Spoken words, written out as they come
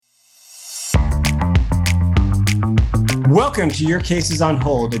Welcome to Your Case is on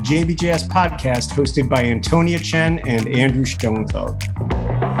Hold, a JBJS podcast hosted by Antonia Chen and Andrew Schoenfeld.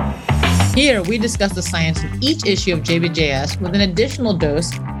 Here, we discuss the science in each issue of JBJS with an additional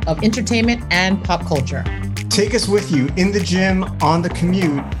dose of entertainment and pop culture. Take us with you in the gym, on the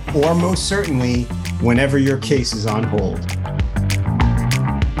commute, or most certainly, whenever your case is on hold.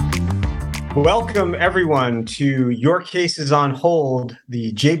 Welcome, everyone, to Your Case is on Hold,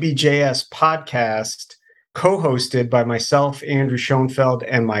 the JBJS podcast, co-hosted by myself, Andrew Schoenfeld,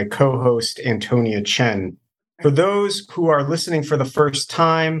 and my co-host, Antonia Chen. For those who are listening for the first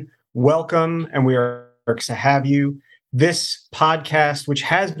time, welcome, and we are excited to have you. This podcast, which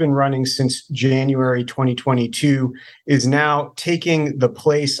has been running since January 2022, is now taking the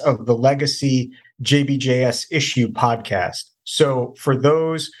place of the legacy JBJS Issue podcast. So for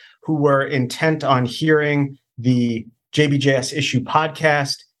those who were intent on hearing the JBJS Issue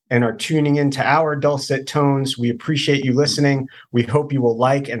podcast and are tuning into our dulcet tones, we appreciate you listening. We hope you will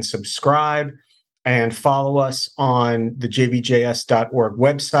like and subscribe and follow us on the jbjs.org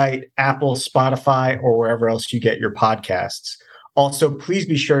website, Apple, Spotify, or wherever else you get your podcasts. Also, please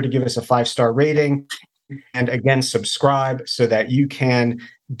be sure to give us a 5-star rating and again, subscribe so that you can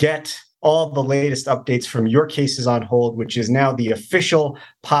get all the latest updates from Your Cases on Hold, which is now the official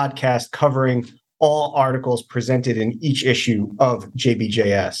podcast covering all articles presented in each issue of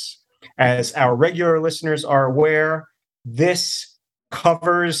JBJS. As our regular listeners are aware, this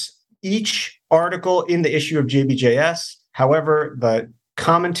covers each article in the issue of JBJS. However, the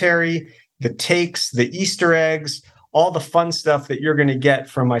commentary, the takes, the Easter eggs, all the fun stuff that you're going to get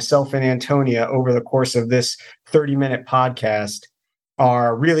from myself and Antonia over the course of this 30-minute podcast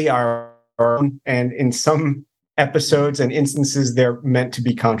are really our own, and in some episodes and instances, they're meant to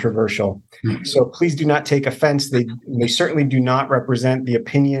be controversial. So please do not take offense. They certainly do not represent the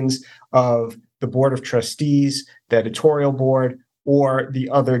opinions of the Board of Trustees, the editorial board, or the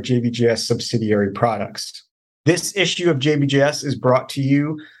other JBJS subsidiary products. This issue of JBJS is brought to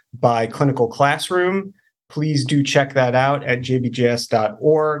you by Clinical Classroom. Please do check that out at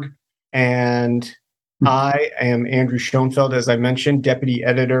jbjs.org. And I am Andrew Schoenfeld, as I mentioned, Deputy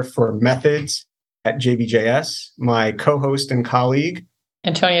Editor for Methods at JBJS. My co-host and colleague,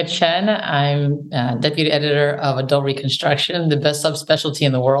 Antonia Chen. I'm Deputy Editor of Adult Reconstruction, the best subspecialty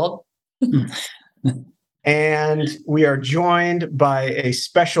in the world. And we are joined by a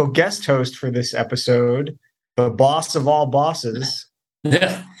special guest host for this episode, the boss of all bosses.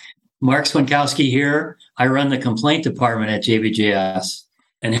 Mark Swinkowski here. I run the complaint department at JBJS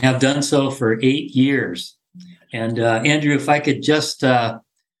and have done so for 8 years. And Andrew, if I could just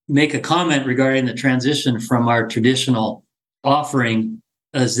make a comment regarding the transition from our traditional offering,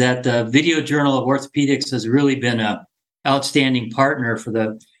 is that the Video Journal of Orthopedics has really been an outstanding partner for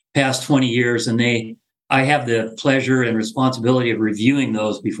the past 20 years. And I have the pleasure and responsibility of reviewing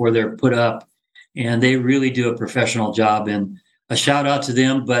those before they're put up. And they really do a professional job, and a shout out to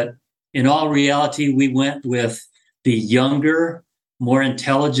them. But in all reality, we went with the younger, more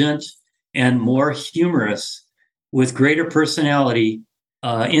intelligent, and more humorous, with greater personality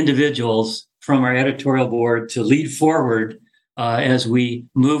individuals from our editorial board to lead forward as we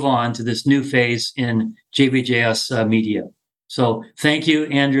move on to this new phase in JBJS media. So thank you,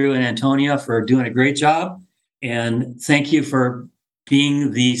 Andrew and Antonia, for doing a great job. And thank you for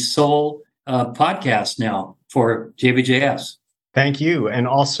being the sole podcast now for JBJS. Thank you. And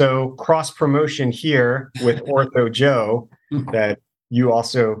also cross-promotion here with Ortho Joe that you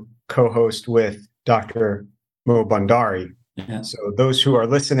also co-host with Dr. Mo Bandari. Yeah. So those who are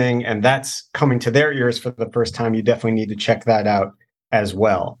listening and that's coming to their ears for the first time, you definitely need to check that out as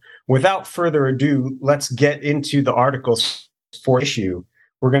well. Without further ado, let's get into the articles for issue.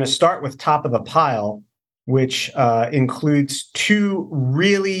 We're going to start with top of the pile, which includes two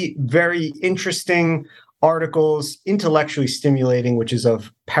really very interesting articles, intellectually stimulating, which is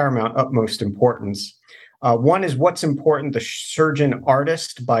of paramount utmost importance. One is What's Important, The Surgeon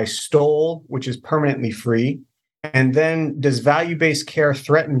Artist by Stoll, which is permanently free. And then Does Value-Based Care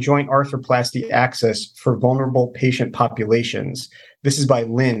Threaten Joint Arthroplasty Access for Vulnerable Patient Populations? This is by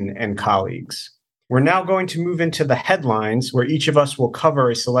Lin and colleagues. We're now going to move into the headlines, where each of us will cover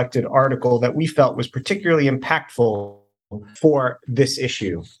a selected article that we felt was particularly impactful for this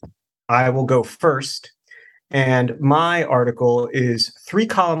issue. I will go first. And my article is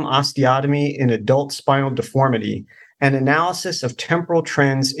 3-Column Osteotomy in Adult Spinal Deformity, an Analysis of Temporal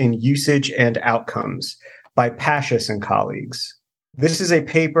Trends in Usage and Outcomes by Pashas and colleagues. This is a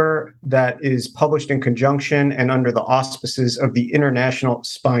paper that is published in conjunction and under the auspices of the International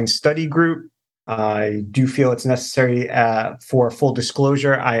Spine Study Group. I do feel it's necessary for full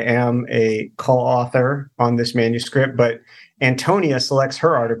disclosure. I am a co-author on this manuscript, but Antonia selects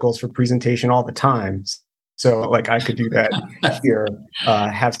her articles for presentation all the time. So, like, I could do that here,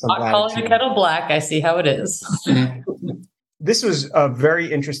 have some latitude. Calling the kettle black. I see how it is. This was a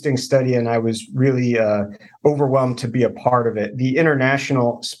very interesting study, and I was really overwhelmed to be a part of it. The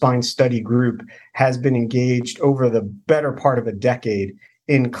International Spine Study Group has been engaged over the better part of a decade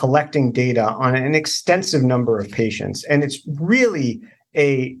in collecting data on an extensive number of patients. And it's really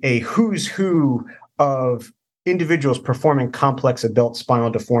a who's who of individuals performing complex adult spinal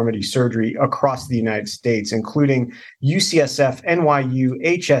deformity surgery across the United States, including UCSF, NYU,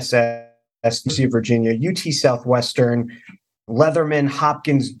 HSS, University of Virginia, UT Southwestern, Leatherman,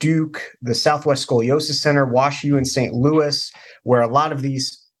 Hopkins, Duke, the Southwest Scoliosis Center, WashU in St. Louis, where a lot of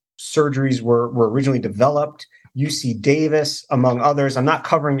these surgeries were originally developed, UC Davis, among others. I'm not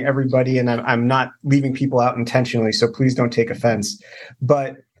covering everybody, and I'm not leaving people out intentionally, so please don't take offense.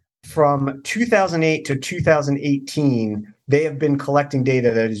 But from 2008 to 2018, they have been collecting data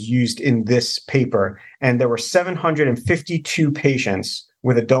that is used in this paper, and there were 752 patients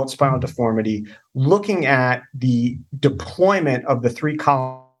with adult spinal deformity looking at the deployment of the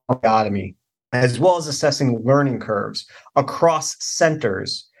 3-column osteotomy, as well as assessing learning curves across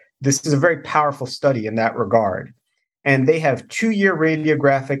centers. This is a very powerful study in that regard. And they have 2-year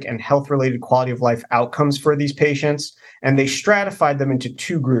radiographic and health-related quality of life outcomes for these patients, and they stratified them into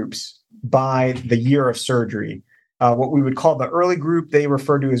 2 groups by the year of surgery. What we would call the early group, they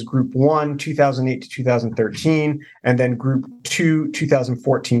refer to as Group 1, 2008 to 2013, and then Group 2,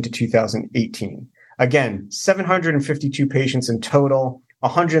 2014 to 2018. Again, 752 patients in total,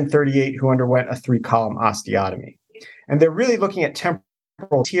 138 who underwent a 3-column osteotomy. And they're really looking at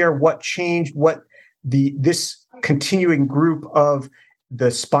temporal here, what changed, what this continuing group of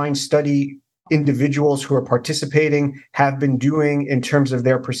the spine study individuals who are participating have been doing in terms of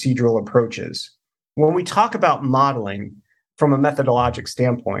their procedural approaches. When we talk about modeling from a methodologic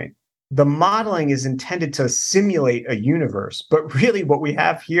standpoint, the modeling is intended to simulate a universe, but really what we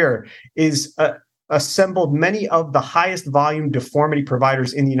have here is assembled many of the highest volume deformity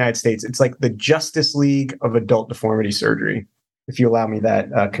providers in the United States. It's like the Justice League of adult deformity surgery, if you allow me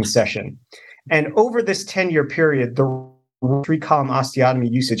that concession. And over this 10-year period, the 3-column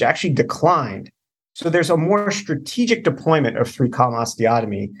osteotomy usage actually declined. So there's a more strategic deployment of 3-column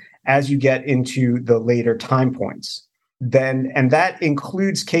osteotomy as you get into the later time points. And that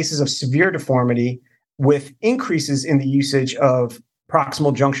includes cases of severe deformity with increases in the usage of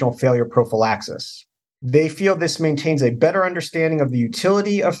proximal junctional failure prophylaxis. They feel this maintains a better understanding of the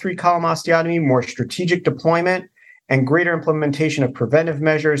utility of 3-column osteotomy, more strategic deployment, and greater implementation of preventive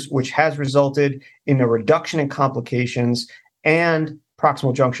measures, which has resulted in a reduction in complications and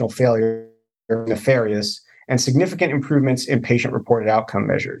proximal junctional failure nefarious, and significant improvements in patient-reported outcome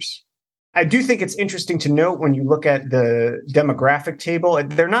measures. I do think it's interesting to note when you look at the demographic table,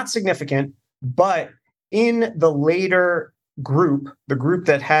 they're not significant, but in the later group, the group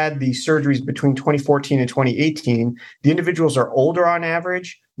that had the surgeries between 2014 and 2018, the individuals are older on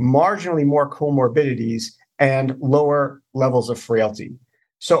average, marginally more comorbidities, and lower levels of frailty.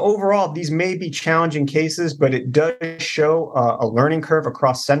 So overall, these may be challenging cases, but it does show a learning curve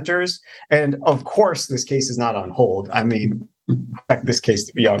across centers. And of course, this case is not on hold. I mean, expect this case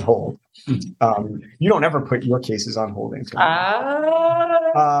to be on hold. You don't ever put your cases on hold.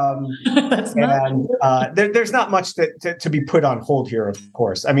 There's not much to be put on hold here, of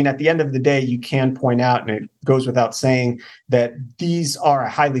course. I mean, at the end of the day, you can point out, and it goes without saying, that these are a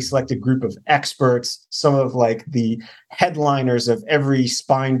highly selected group of experts, some of like the headliners of every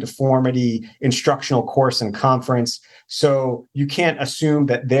spine deformity instructional course and conference. So you can't assume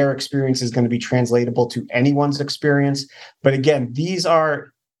that their experience is going to be translatable to anyone's experience. But again, these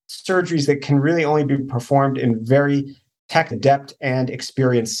are surgeries that can really only be performed in very tech adept and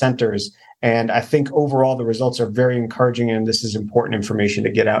experienced centers. And I think overall the results are very encouraging, and this is important information to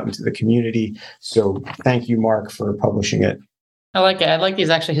get out into the community. So thank you, Mark, for publishing it. I like it. I like these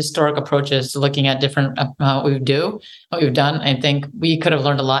actually historic approaches to looking at different what we've done. I think we could have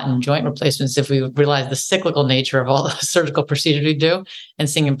learned a lot in joint replacements if we realized the cyclical nature of all the surgical procedures we do and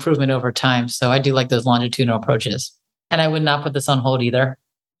seeing improvement over time. So I do like those longitudinal approaches. And I would not put this on hold either.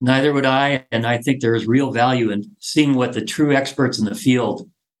 Neither would I. And I think there is real value in seeing what the true experts in the field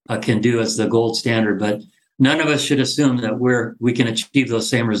can do as the gold standard. But none of us should assume that we can achieve those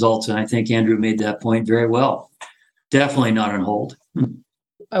same results. And I think Andrew made that point very well. Definitely not on hold.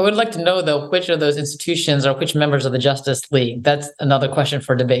 I would like to know, though, which of those institutions are which members of the Justice League. That's another question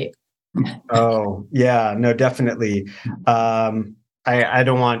for debate. Oh, yeah, no, definitely. I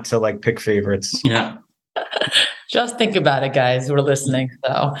don't want to like pick favorites. Yeah. Just think about it, guys who are listening.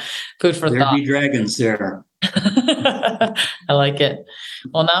 So, food for There thought. be dragons there. I like it.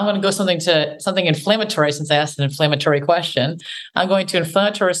 Well, now I'm going to go something inflammatory since I asked an inflammatory question. I'm going to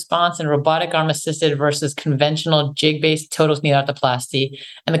inflammatory response in robotic arm assisted versus conventional jig-based total knee arthroplasty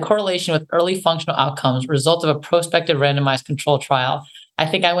and the correlation with early functional outcomes, result of a prospective randomized control trial. I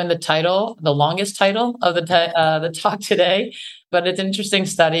think I win the title, the longest title of the talk today, but it's an interesting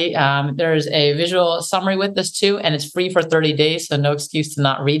study. There's a visual summary with this too, and it's free for 30 days, so no excuse to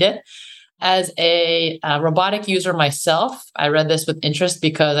not read it. As a robotic user myself, I read this with interest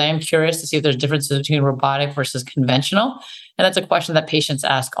because I am curious to see if there's differences between robotic versus conventional. And that's a question that patients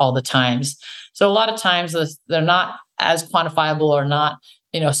ask all the times. So a lot of times they're not as quantifiable or not,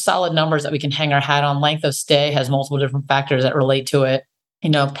 solid numbers that we can hang our hat on. Length of stay has multiple different factors that relate to it.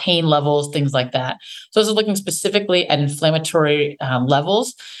 Pain levels, things like that. So this is looking specifically at inflammatory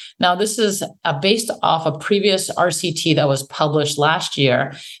levels. Now, this is based off a previous RCT that was published last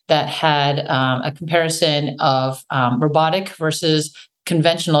year that had a comparison of robotic versus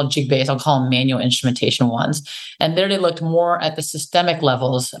conventional jig-based, I'll call them manual instrumentation ones. And there they looked more at the systemic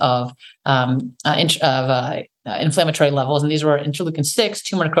levels of inflammatory levels. And these were interleukin-6,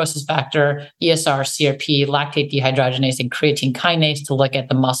 tumor necrosis factor, ESR, CRP, lactate dehydrogenase, and creatine kinase to look at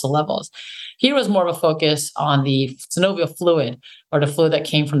the muscle levels. Here was more of a focus on the synovial fluid, or the fluid that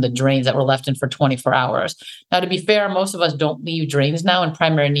came from the drains that were left in for 24 hours. Now, to be fair, most of us don't leave drains now in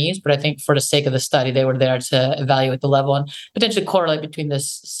primary needs, but I think for the sake of the study, they were there to evaluate the level and potentially correlate between the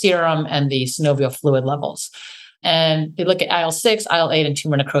serum and the synovial fluid levels. And they look at IL-6, IL-8, and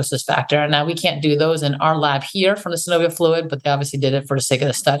tumor necrosis factor. Now, we can't do those in our lab here from the synovial fluid, but they obviously did it for the sake of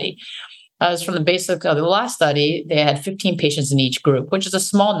the study. As from the basic of the last study, they had 15 patients in each group, which is a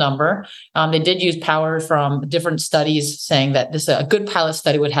small number. They did use power from different studies saying that a good pilot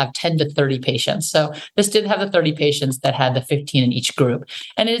study would have 10 to 30 patients. So this did have the 30 patients that had the 15 in each group.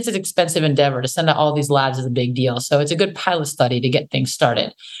 And it is an expensive endeavor. To send out all these labs is a big deal. So it's a good pilot study to get things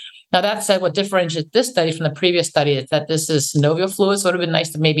started. Now, that said, what differentiates this study from the previous study is that this is synovial fluid. So it would have been nice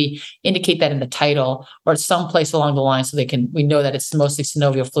to maybe indicate that in the title or someplace along the line so we know that it's mostly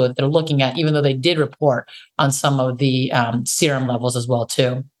synovial fluid that they're looking at, even though they did report on some of the serum levels as well,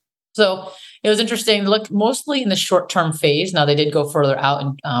 too. So it was interesting to look mostly in the short-term phase. Now, they did go further out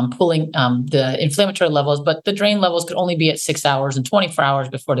and pulling the inflammatory levels, but the drain levels could only be at 6 hours and 24 hours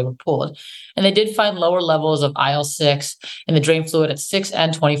before they were pulled. And they did find lower levels of IL-6 in the drain fluid at 6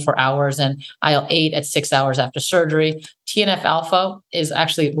 and 24 hours and IL-8 at 6 hours after surgery. TNF-alpha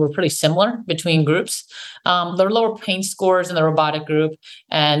were pretty similar between groups. There are lower pain scores in the robotic group,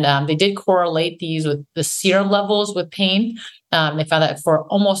 and they did correlate these with the serum levels with pain. They found that for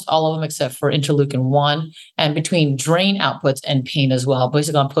almost all of them, except for interleukin-1, and between drain outputs and pain as well,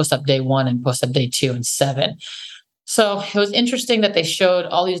 basically on post-op day 1 and post-op day 2 and 7. So it was interesting that they showed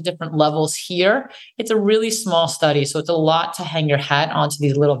all these different levels here. It's a really small study, so it's a lot to hang your hat onto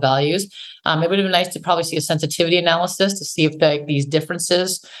these little values. It would have been nice to probably see a sensitivity analysis to see if these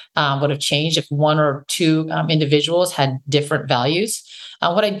differences would have changed if one or two individuals had different values.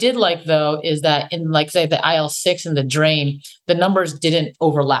 What I did like, though, is that in, say, the IL-6 and the drain, the numbers didn't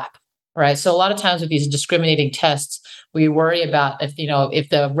overlap, right? So a lot of times with these discriminating tests, we worry about if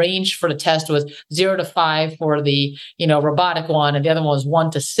the range for the test was 0 to 5 for the, robotic one, and the other one was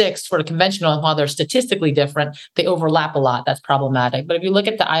 1 to 6 for the conventional, and while they're statistically different, they overlap a lot. That's problematic. But if you look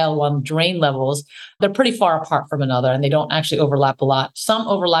at the IL-1 drain levels, they're pretty far apart from another, and they don't actually overlap a lot. Some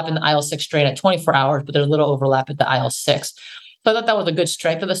overlap in the IL-6 drain at 24 hours, but there's little overlap at the IL-6. So I thought that was a good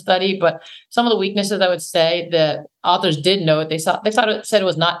strength of the study, but some of the weaknesses, I would say, the authors did note. They said it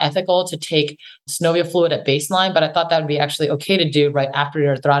was not ethical to take synovial fluid at baseline, but I thought that would be actually okay to do right after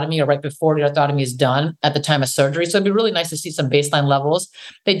your arthrotomy or right before the arthrotomy is done at the time of surgery. So it'd be really nice to see some baseline levels.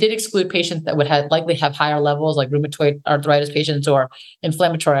 They did exclude patients that would likely have higher levels, like rheumatoid arthritis patients or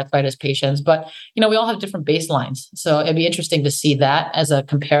inflammatory arthritis patients. But we all have different baselines, so it'd be interesting to see that as a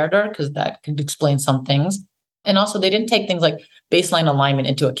comparator because that could explain some things. And also, they didn't take things like baseline alignment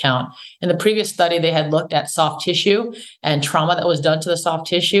into account. In the previous study, they had looked at soft tissue and trauma that was done to the soft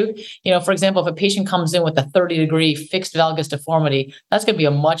tissue. For example, if a patient comes in with a 30-degree fixed valgus deformity, that's going to be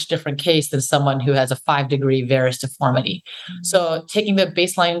a much different case than someone who has a 5-degree varus deformity. Mm-hmm. So taking the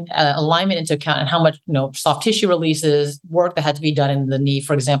baseline alignment into account and how much soft tissue releases, work that had to be done in the knee,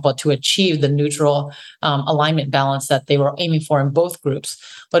 for example, to achieve the neutral alignment balance that they were aiming for in both groups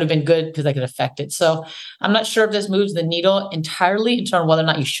would have been good because they could affect it. So I'm not sure if this moves the needle entirely entirely in terms of whether or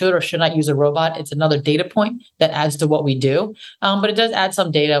not you should or should not use a robot. It's another data point that adds to what we do. But it does add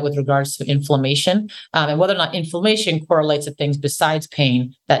some data with regards to inflammation and whether or not inflammation correlates to things besides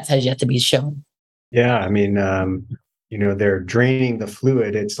pain that has yet to be shown. Yeah, I mean, they're draining the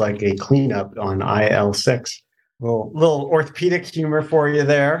fluid. It's like a cleanup on IL-6. Little orthopedic humor for you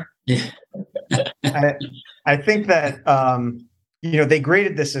there. Yeah. I think that they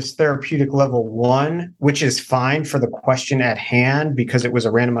graded this as therapeutic level 1, which is fine for the question at hand because it was a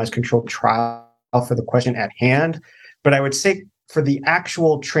randomized controlled trial for the question at hand. But I would say for the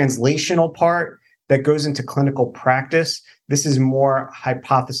actual translational part that goes into clinical practice, this is more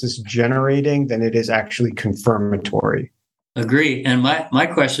hypothesis generating than it is actually confirmatory. Agree. And my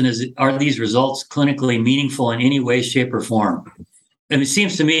question is, are these results clinically meaningful in any way, shape, or form? And it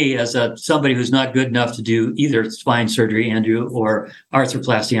seems to me, as somebody who's not good enough to do either spine surgery, Andrew, or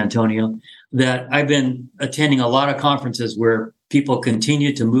arthroplasty, Antonio, that I've been attending a lot of conferences where people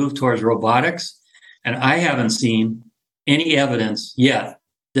continue to move towards robotics. And I haven't seen any evidence yet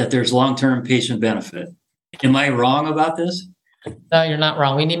that there's long-term patient benefit. Am I wrong about this? No, you're not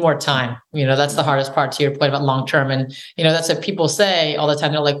wrong. We need more time. That's the hardest part to your point about long-term. And, that's what people say all the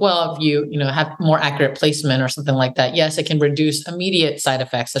time. They're like, well, if you, have more accurate placement or something like that, yes, it can reduce immediate side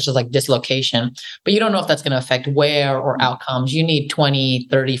effects, such as like dislocation, but you don't know if that's going to affect wear or outcomes. You need 20,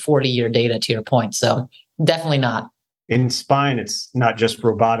 30, 40-year data to your point. So definitely not. In spine, it's not just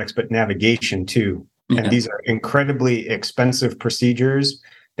robotics, but navigation too. Yeah. And these are incredibly expensive procedures.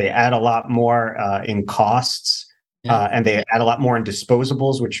 They add a lot more in costs. Yeah. And they add a lot more in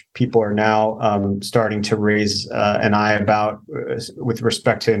disposables, which people are now starting to raise an eye about with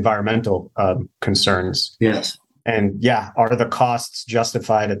respect to environmental concerns. Yes. And are the costs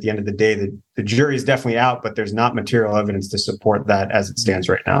justified at the end of the day? The jury is definitely out, but there's not material evidence to support that as it stands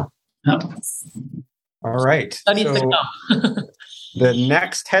right now. No. All right. The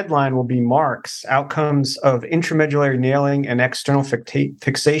next headline will be Marks, Outcomes of Intramedullary Nailing and External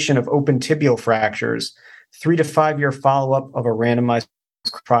Fixation of Open Tibial Fractures. 3 to 5 year follow-up of a randomized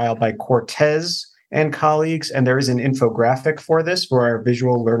trial by Cortez and colleagues. And there is an infographic for this for our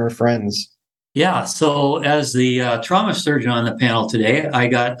visual learner friends. Yeah. So as the trauma surgeon on the panel today, I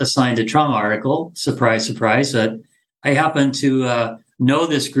got assigned a trauma article. Surprise, surprise. I happen to know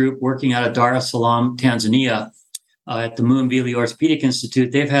this group working out of Dar es Salaam, Tanzania, at the Muhimbili Orthopedic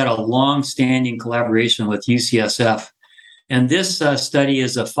Institute. They've had a long-standing collaboration with UCSF. And this study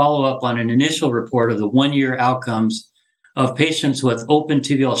is a follow-up on an initial report of the 1-year outcomes of patients with open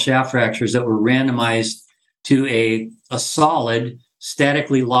tibial shaft fractures that were randomized to a solid,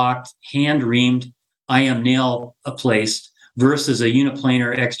 statically locked, hand-reamed IM nail placed versus a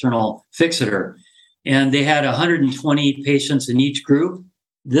uniplanar external fixator. And they had 120 patients in each group.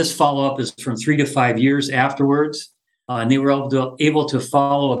 This follow-up is from 3 to 5 years afterwards. And they were able to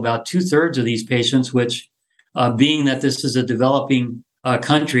follow about 2/3 of these patients, which being that this is a developing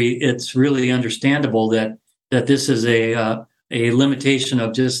country, it's really understandable that this is a limitation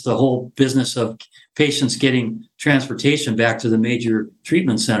of just the whole business of patients getting transportation back to the major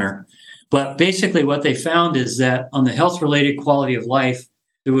treatment center. But basically what they found is that on the health-related quality of life,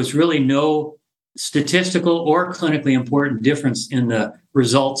 there was really no statistical or clinically important difference in the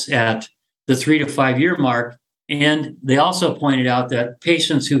results at the 3 to 5 year mark. And they also pointed out that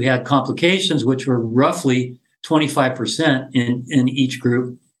patients who had complications, which were roughly 25% in each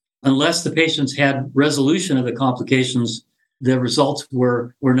group, unless the patients had resolution of the complications, the results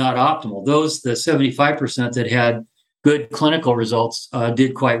were not optimal. Those, the 75% that had good clinical results,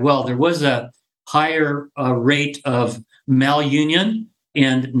 did quite well. There was a higher rate of malunion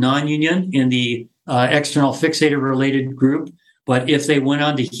and non-union in the external fixator-related group, but if they went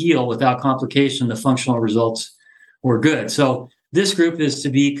on to heal without complication, the functional results were good. So this group is to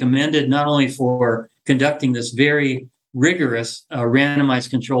be commended not only for conducting this very rigorous randomized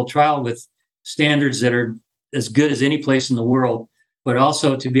controlled trial with standards that are as good as any place in the world, but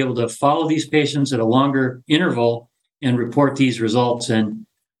also to be able to follow these patients at a longer interval and report these results. And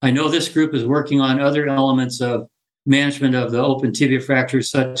I know this group is working on other elements of management of the open tibia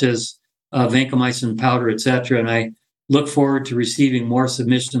fractures, such as vancomycin powder, et cetera. And I look forward to receiving more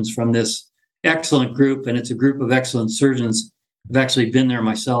submissions from this excellent group. And it's a group of excellent surgeons. I've actually been there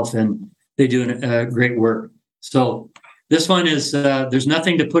myself, and they do great work. So this one is, there's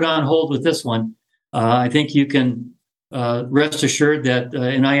nothing to put on hold with this one. I think you can rest assured that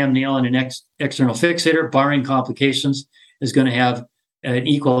an IM nail and an external fixator, barring complications, is going to have an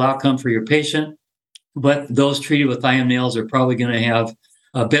equal outcome for your patient. But those treated with IM nails are probably going to have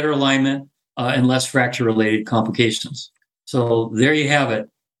a better alignment and less fracture-related complications. So there you have it,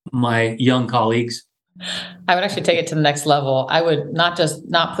 my young colleagues. I would actually take it to the next level. I would not just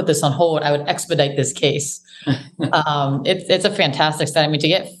not put this on hold. I would expedite this case. It's a fantastic study. I mean, to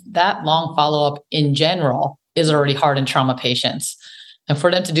get that long follow-up in general is already hard in trauma patients. And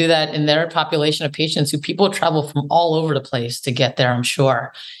for them to do that in their population of patients who people travel from all over the place to get there, I'm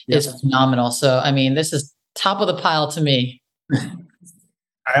sure, is phenomenal. So, I mean, this is top of the pile to me.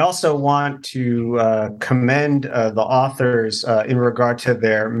 I also want to commend the authors in regard to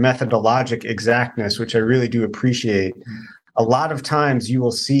their methodologic exactness, which I really do appreciate. A lot of times you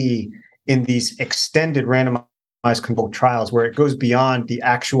will see in these extended randomized controlled trials where it goes beyond the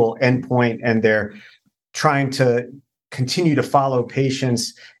actual endpoint and they're trying to continue to follow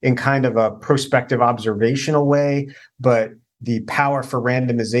patients in kind of a prospective observational way, but the power for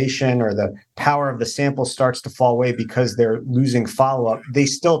randomization or the power of the sample starts to fall away because they're losing follow-up. They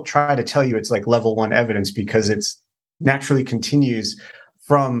still try to tell you it's like level 1 evidence because it's naturally continues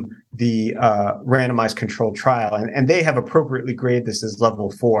from the randomized controlled trial. And they have appropriately graded this as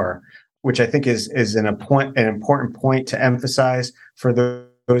level 4, which I think is an important point to emphasize for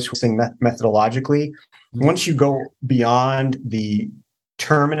those who think methodologically. Once you go beyond the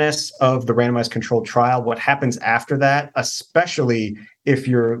terminus of the randomized controlled trial, what happens after that, especially if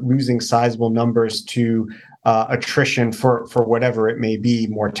you're losing sizable numbers to attrition for whatever it may be,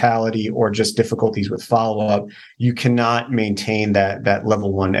 mortality or just difficulties with follow-up, you cannot maintain that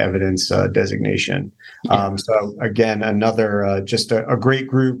level 1 evidence designation. So again, another just a great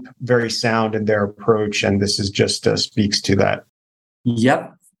group, very sound in their approach, and this is just speaks to that.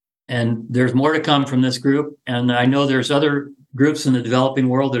 Yep. And there's more to come from this group. And I know there's other groups in the developing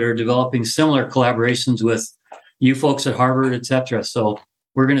world that are developing similar collaborations with you folks at Harvard, et cetera. So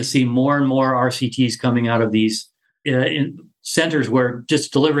we're going to see more and more RCTs coming out of these in centers where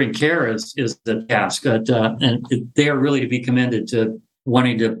just delivering care is the task. And they are really to be commended to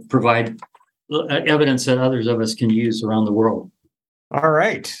wanting to provide evidence that others of us can use around the world. All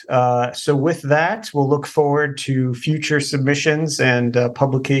right. So with that, we'll look forward to future submissions and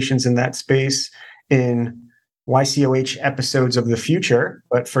publications in that space in YCOH episodes of the future.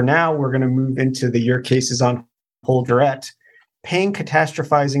 But for now, we're going to move into the Your Cases on Hold Direct. Pain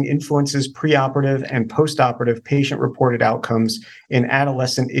catastrophizing influences preoperative and postoperative patient-reported outcomes in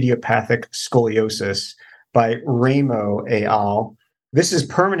adolescent idiopathic scoliosis by Ramo et al. This is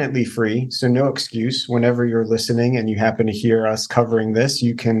permanently free, so no excuse. Whenever you're listening and you happen to hear us covering this,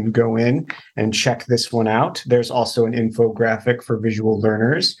 you can go in and check this one out. There's also an infographic for visual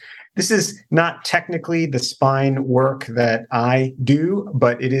learners. This is not technically the spine work that I do,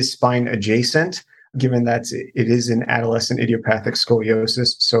 but it is spine adjacent, given that it is in adolescent idiopathic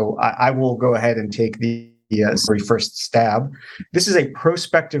scoliosis. So I will go ahead and take the very first stab. This is a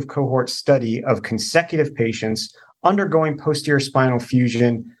prospective cohort study of consecutive patients undergoing posterior spinal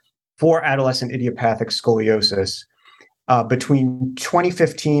fusion for adolescent idiopathic scoliosis between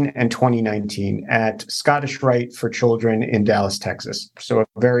 2015 and 2019 at Scottish Rite for Children in Dallas, Texas. So a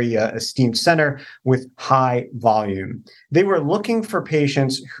very esteemed center with high volume. They were looking for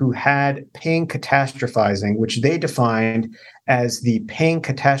patients who had pain catastrophizing, which they defined as the Pain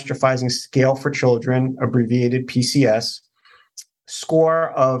Catastrophizing Scale for Children, abbreviated PCS, score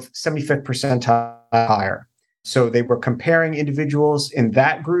of 75th percentile higher. So they were comparing individuals in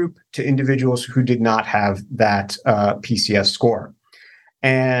that group to individuals who did not have that PCS score.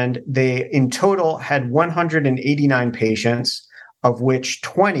 And they, in total, had 189 patients, of which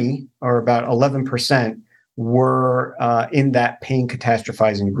 20, or about 11%, were in that pain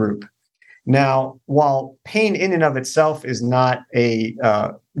catastrophizing group. Now, while pain in and of itself is not a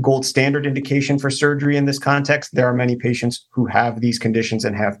gold standard indication for surgery in this context, there are many patients who have these conditions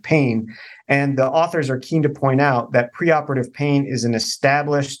and have pain. And the authors are keen to point out that preoperative pain is an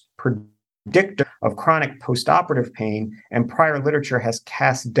established predictor of chronic postoperative pain, and prior literature has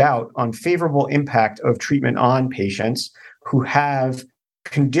cast doubt on favorable impact of treatment on patients who have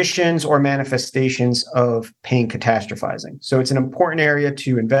conditions or manifestations of pain catastrophizing. So it's an important area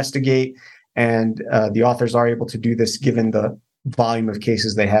to investigate, and the authors are able to do this given the volume of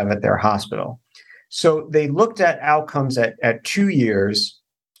cases they have at their hospital. So they looked at outcomes at 2 years,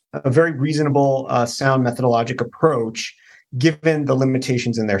 a very reasonable, sound methodologic approach, given the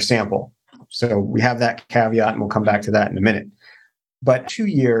limitations in their sample. So we have that caveat, and we'll come back to that in a minute. But 2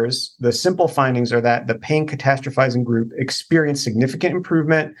 years, the simple findings are that the pain catastrophizing group experienced significant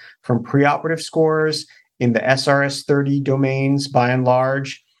improvement from preoperative scores in the SRS-30 domains by and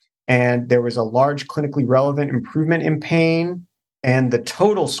large, and there was a large clinically relevant improvement in pain, and the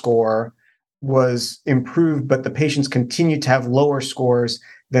total score was improved, but the patients continued to have lower scores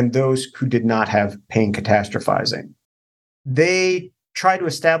than those who did not have pain catastrophizing. They try to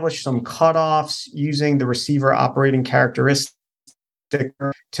establish some cutoffs using the receiver operating characteristic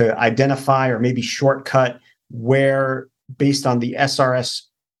to identify or maybe shortcut where, based on the SRS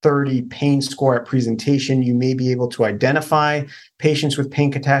 30 pain score at presentation, you may be able to identify patients with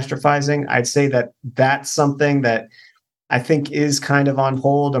pain catastrophizing. I'd say that that's something that I think is kind of on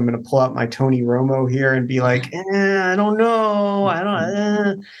hold. I'm going to pull out my Tony Romo here and be like, I don't know.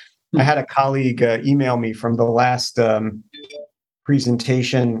 I had a colleague email me from the last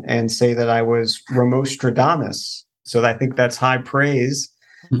presentation and say that I was Romostradamus. So I think that's high praise.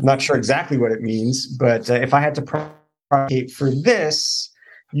 I'm not sure exactly what it means, but if I had to propagate for this,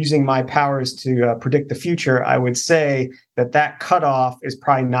 using my powers to predict the future, I would say that cutoff is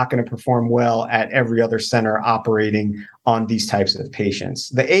probably not going to perform well at every other center operating on these types of patients.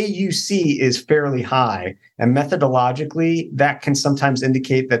 The AUC is fairly high, and methodologically, that can sometimes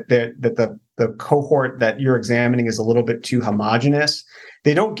indicate that the cohort that you're examining is a little bit too homogeneous.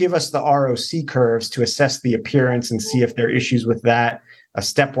 They don't give us the ROC curves to assess the appearance and see if there are issues with that, a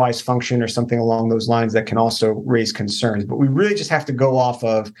stepwise function or something along those lines that can also raise concerns. But we really just have to go off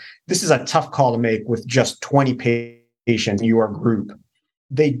of, this is a tough call to make with just 20 patients in your group.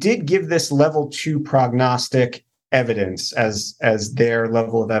 They did give this level 2 prognostic evidence as their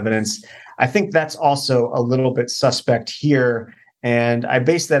level of evidence. I think that's also a little bit suspect here. And I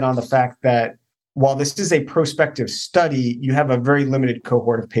base that on the fact that while this is a prospective study, you have a very limited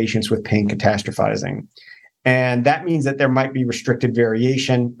cohort of patients with pain catastrophizing. And that means that there might be restricted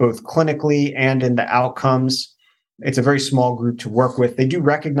variation, both clinically and in the outcomes. It's a very small group to work with. They do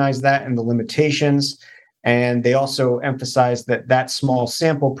recognize that and the limitations. And they also emphasize that small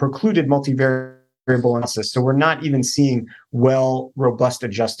sample precluded multivariable analysis. So we're not even seeing robust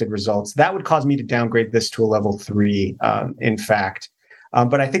adjusted results. That would cause me to downgrade this to a level 3, in fact.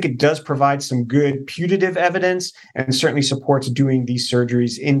 But I think it does provide some good putative evidence and certainly supports doing these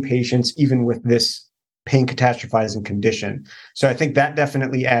surgeries in patients, even with this pain catastrophizing condition. So I think that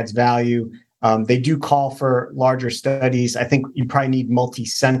definitely adds value. They do call for larger studies. I think you probably need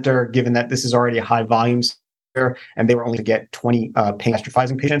multi-center, given that this is already a high volume center, and they were only to get 20 pain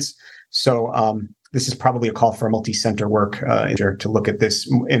catastrophizing patients. So this is probably a call for a multi-center work to look at this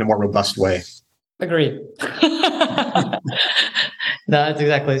in a more robust way. Agreed. No, it's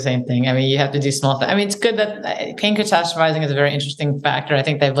exactly the same thing. I mean, you have to do small things. I mean, it's good that pain catastrophizing is a very interesting factor. I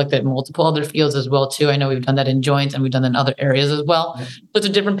think they've looked at multiple other fields as well, too. I know we've done that in joints and we've done that in other areas as well. So it's a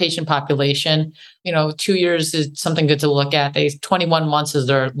different patient population. 2 years is something good to look at. 21 months is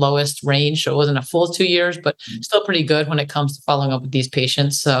their lowest range. So it wasn't a full 2 years, but still pretty good when it comes to following up with these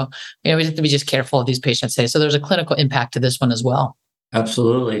patients. So, we have to be just careful of these patients. So there's a clinical impact to this one as well.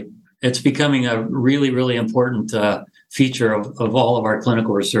 Absolutely. It's becoming a really, really important feature of all of our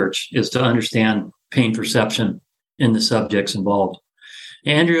clinical research is to understand pain perception in the subjects involved.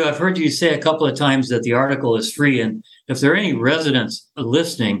 Andrew, I've heard you say a couple of times that the article is free. And if there are any residents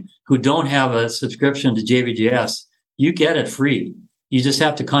listening who don't have a subscription to JBJS, you get it free. You just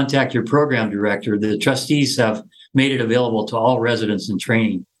have to contact your program director. The trustees have made it available to all residents in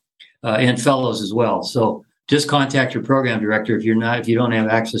training and fellows as well. So just contact your program director if you don't have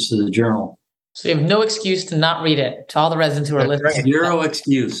access to the journal. So you have no excuse to not read it. To all the residents who are listening. Right. Zero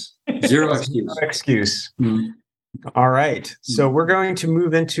excuse. No excuse. Mm-hmm. All right. So we're going to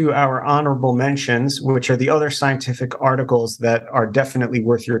move into our honorable mentions, which are the other scientific articles that are definitely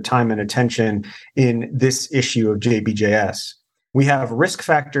worth your time and attention in this issue of JBJS. We have risk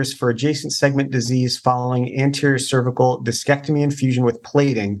factors for adjacent segment disease following anterior cervical discectomy infusion with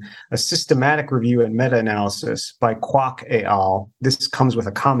plating, a systematic review and meta-analysis by Kwok et al. This comes with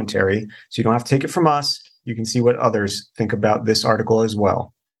a commentary, so you don't have to take it from us. You can see what others think about this article as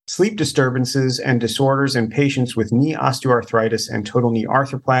well. Sleep disturbances and disorders in patients with knee osteoarthritis and total knee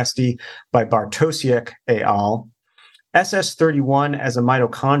arthroplasty by Bartosiak et al. SS31 as a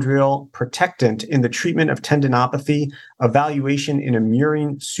mitochondrial protectant in the treatment of tendinopathy, evaluation in a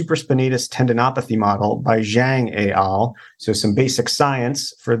murine supraspinatus tendinopathy model by Zhang et al. So some basic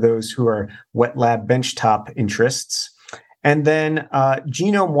science for those who are wet lab benchtop interests. And then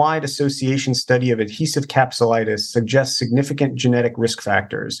genome-wide association study of adhesive capsulitis suggests significant genetic risk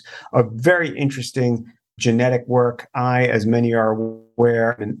factors. A very interesting genetic work. I, as many are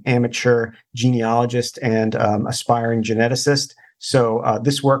aware, am an amateur genealogist and aspiring geneticist. So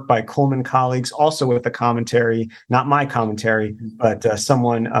this work by Coleman colleagues, also with a commentary, not my commentary, but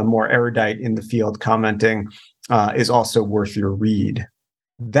someone more erudite in the field commenting, is also worth your read.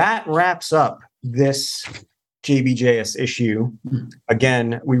 That wraps up this JBJS issue.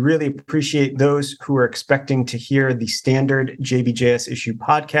 Again, we really appreciate those who are expecting to hear the standard JBJS issue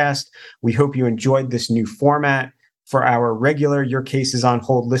podcast. We hope you enjoyed this new format. For our regular Your Case is on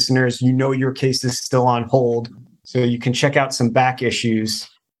Hold listeners, you know your case is still on hold. So you can check out some back issues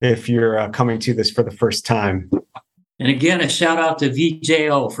if you're coming to this for the first time. And again, a shout out to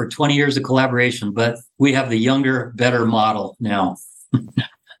VJO for 20 years of collaboration, but we have the younger, better model now.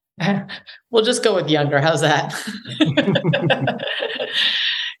 We'll just go with younger. How's that?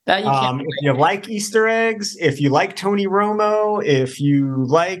 If you like Easter eggs, if you like Tony Romo, if you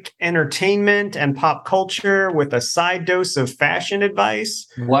like entertainment and pop culture with a side dose of fashion advice,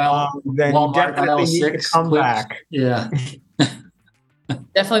 then you definitely need to come back. Yeah.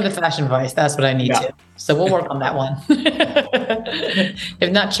 Definitely the fashion advice. That's what I need to. So we'll work on that one.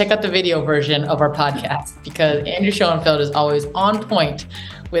 If not, check out the video version of our podcast because Andrew Schoenfeld is always on point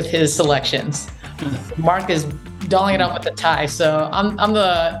with his selections. Mark is dolling it up with the tie, so I'm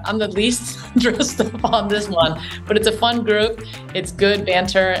the least dressed up on this one, but it's a fun group. It's good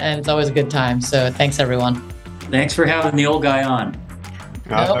banter, and it's always a good time. So thanks, everyone. Thanks for having the old guy on.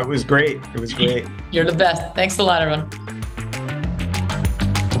 It was great. It was great. You're the best. Thanks a lot, everyone.